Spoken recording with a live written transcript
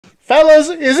Fellas,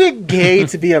 is it gay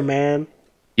to be a man?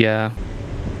 Yeah.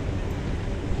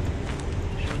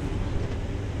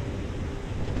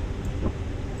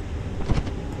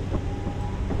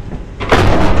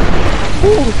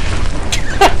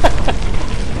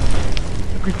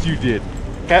 Look what you did.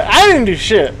 I didn't do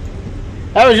shit.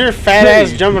 That was your fat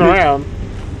ass jumping around.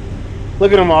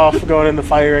 Look at him off going in the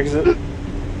fire exit.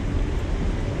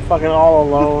 Fucking all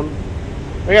alone.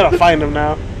 We gotta find him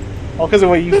now. All because of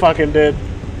what you fucking did.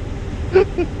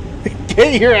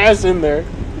 Get your ass in there.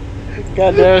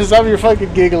 God damn it, stop your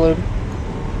fucking giggling.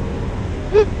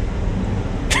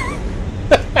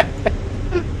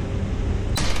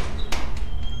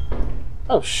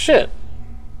 Oh shit.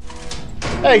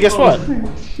 Hey, guess what? I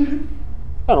don't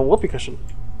know, whoopee cushion.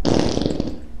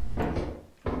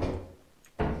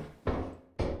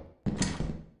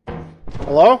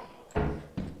 Hello?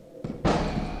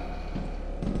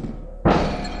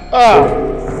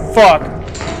 Oh, fuck.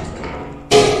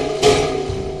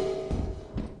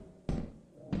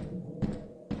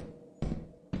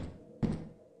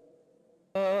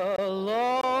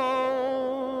 Alone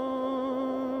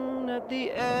at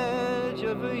the edge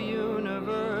of a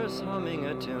universe, humming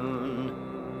a tune.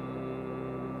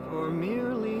 For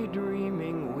merely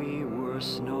dreaming we were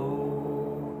snow.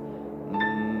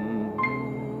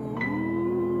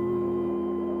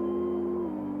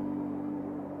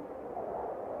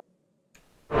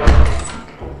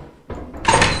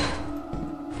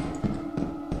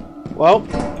 Well,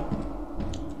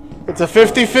 it's a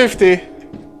 50-50.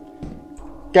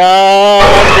 God,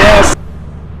 yes.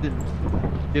 Didn't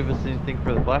give us anything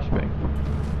for the flashbang.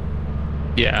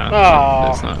 Yeah.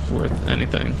 Aw. It's not worth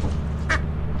anything.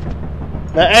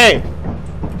 Hey!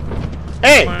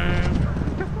 Hey!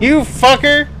 You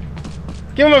fucker!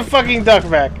 Give him a fucking duck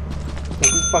back.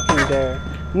 If you fucking dare.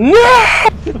 No!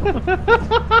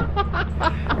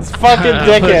 It's fucking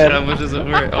dickhead. How much is it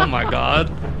worth? Oh my god.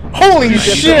 Holy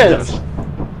shit!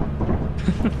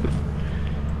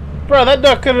 Bro, that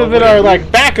duck could have been our like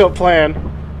backup plan.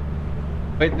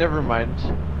 Wait, never mind.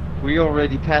 We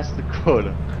already passed the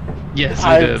quota. Yes,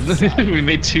 we did. We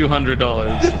made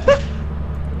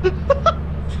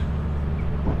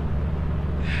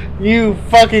 $200. You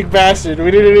fucking bastard. We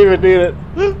didn't even need it.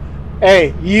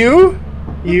 Hey, you?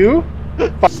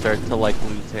 Start to like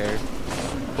lose hair.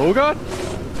 Oh god!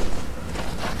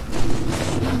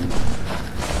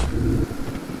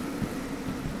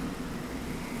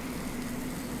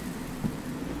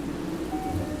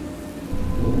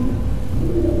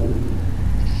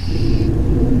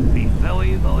 Be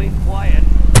very quiet.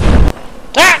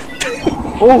 Ah!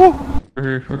 Oh!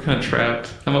 We're kind of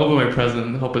trapped. I'm gonna open my present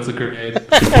and hope it's a grenade.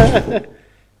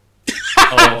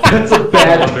 Oh, That's a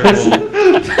bad wonderful.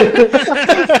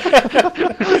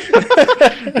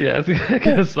 Yeah, that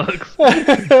kind of sucks.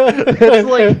 That's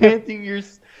like handing your.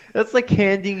 That's like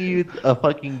handing you a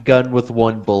fucking gun with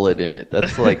one bullet in it.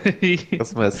 That's like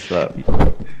that's messed up.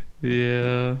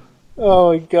 Yeah.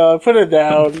 Oh my god, put it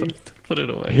down. Put it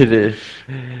away. It is.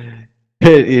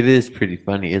 It is pretty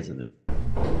funny, isn't it?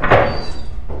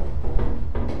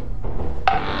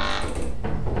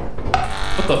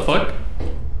 What the fuck?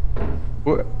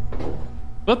 What?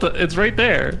 What the? It's right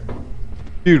there.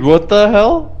 Dude, what the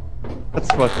hell?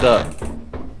 That's fucked up.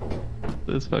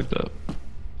 That's fucked up.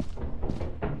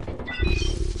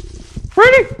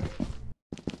 Ready?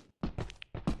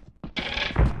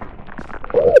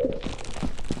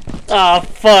 Ah,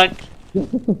 fuck.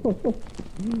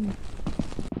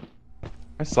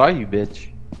 I saw you, bitch.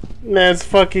 Man's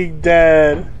fucking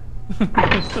dead.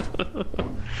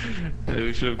 Maybe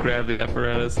we should have grabbed the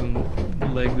apparatus and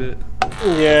legged it.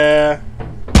 Yeah.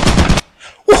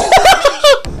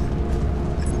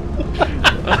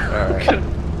 Alright.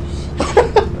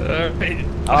 Alright.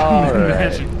 Alright.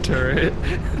 Magic turret.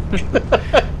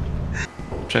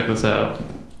 Check this out.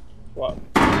 What?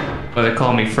 Why they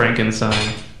call me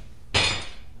Frankenstein.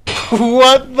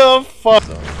 What the fuck?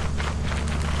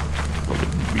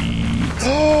 Weeds.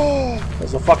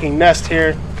 There's a fucking nest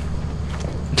here.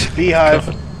 Beehive.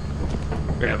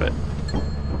 Grab it.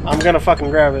 I'm gonna fucking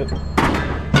grab it.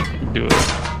 Do it.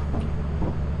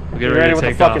 We'll get ready to with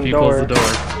the take off. fucking You close door. the door.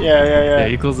 Yeah, yeah, Yeah, yeah.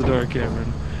 you close the door,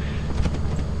 Cameron.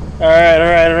 Alright,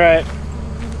 alright, alright.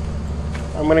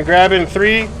 I'm gonna grab it in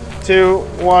 3, 2,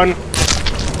 1.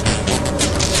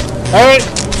 Alright!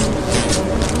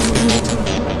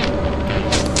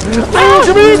 Ah,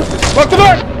 come in! Lock the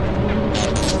door!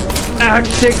 Ah,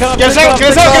 take off! Get us out!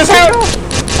 Get us out! Get us out!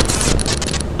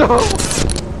 No!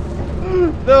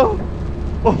 No!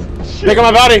 Oh, shit! Pick up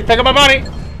my body! Pick up my body!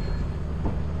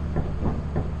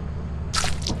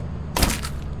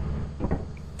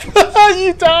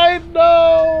 You died!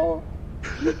 No!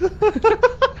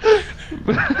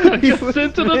 got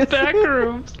sent to the back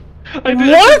rooms. I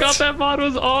What? forgot that mod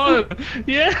was on.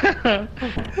 Yeah.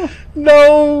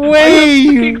 No I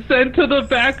way! got sent to the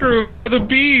back room for the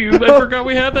bees. I forgot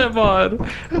we had that mod.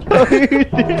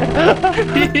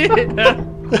 Yeah.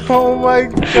 Oh my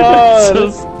I'm god! so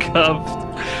scuffed.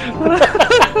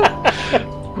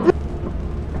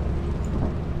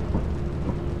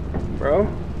 Bro?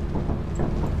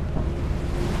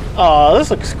 Aw, this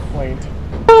looks quaint.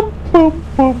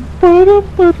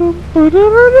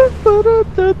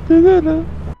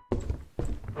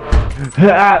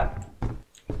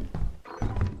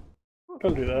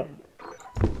 Don't do that.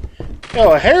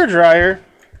 Yo, a hairdryer?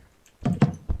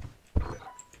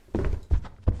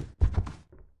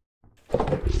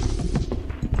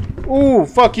 Ooh,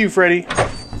 fuck you, Freddy.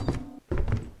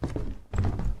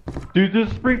 Dude, this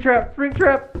is spring trap, spring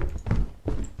trap.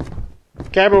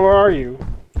 Gabba, where are you?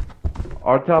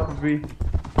 On top of me.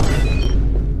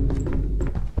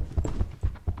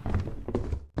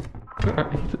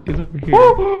 He's over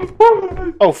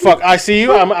here. Oh fuck, I see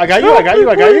you. I got you, I got you,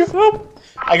 I got you.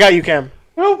 I got you, Cam.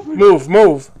 Move,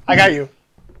 move. I got you.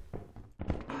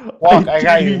 Walk, I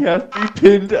got He you. has to be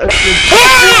pinned against.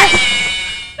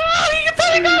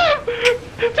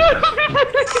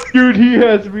 Dude, he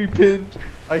has me pinned.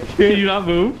 I Can can't. you not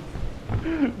move?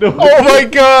 No. Oh my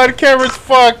god, Cameron's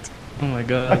fucked. Oh my I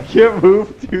god. can't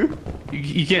move, dude.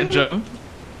 You can't jump?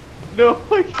 No,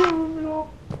 I can't move at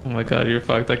all. Oh my god, you're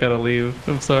fucked. I gotta leave.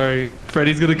 I'm sorry.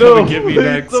 Freddy's gonna come No, and get me please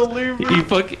next. don't leave me.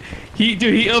 Dude,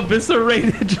 he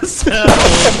eviscerated just now.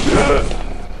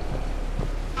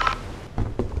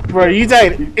 Bro, you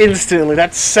died instantly.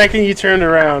 That second you turned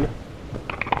around.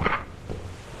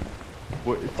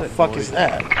 What is What the that fuck noise? is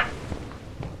that?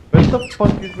 What the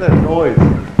fuck is that noise?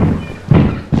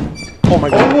 Oh my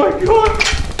god. Oh my god!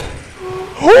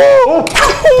 Oh,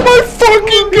 my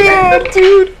fucking god,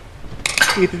 dude!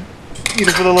 Ethan,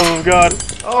 Ethan, for the love of God.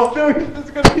 Oh no, this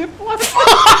is gonna be a flash!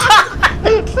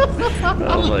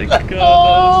 Oh my god,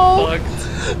 that was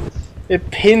fucked. It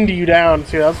pinned you down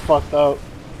too. That's fucked up,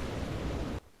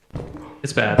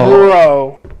 It's bad.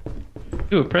 bro.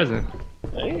 Ooh, a present.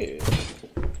 Hey.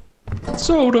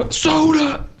 Soda!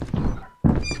 Soda!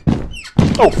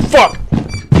 Oh fuck!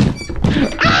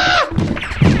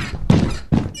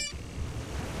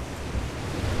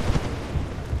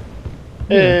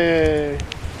 Hey.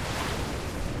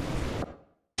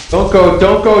 Don't go,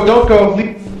 don't go, don't go!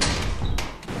 Leave.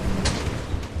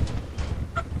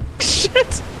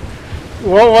 Shit!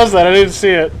 What was that? I didn't see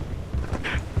it.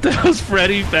 That was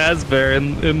Freddy Fazbear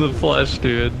in the flesh,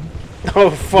 dude. Oh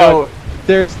fuck! No,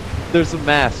 there's a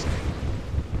mask.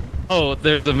 Oh,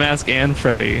 there's the mask and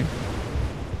Freddy.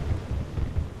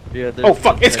 Yeah. Oh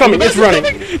fuck! It's coming! It's running!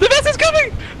 The mask is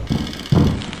coming!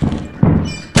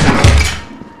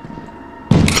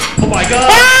 Oh my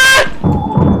god! Ah!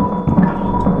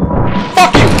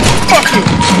 Fuck you! Fuck you!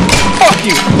 Fuck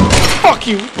you! Fuck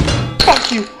you!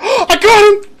 Fuck you! I got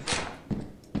him!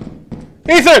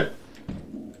 Ethan!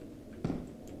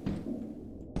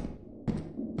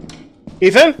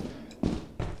 Ethan?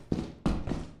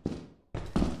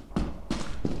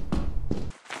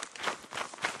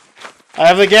 I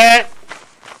have the gat!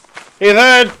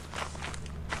 Ethan!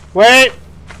 Wait!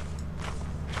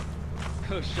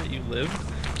 Oh shit, you lived?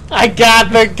 I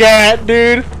got the gat,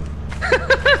 dude!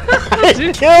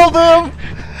 I killed him!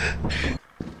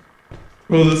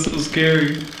 Bro, this is so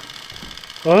scary.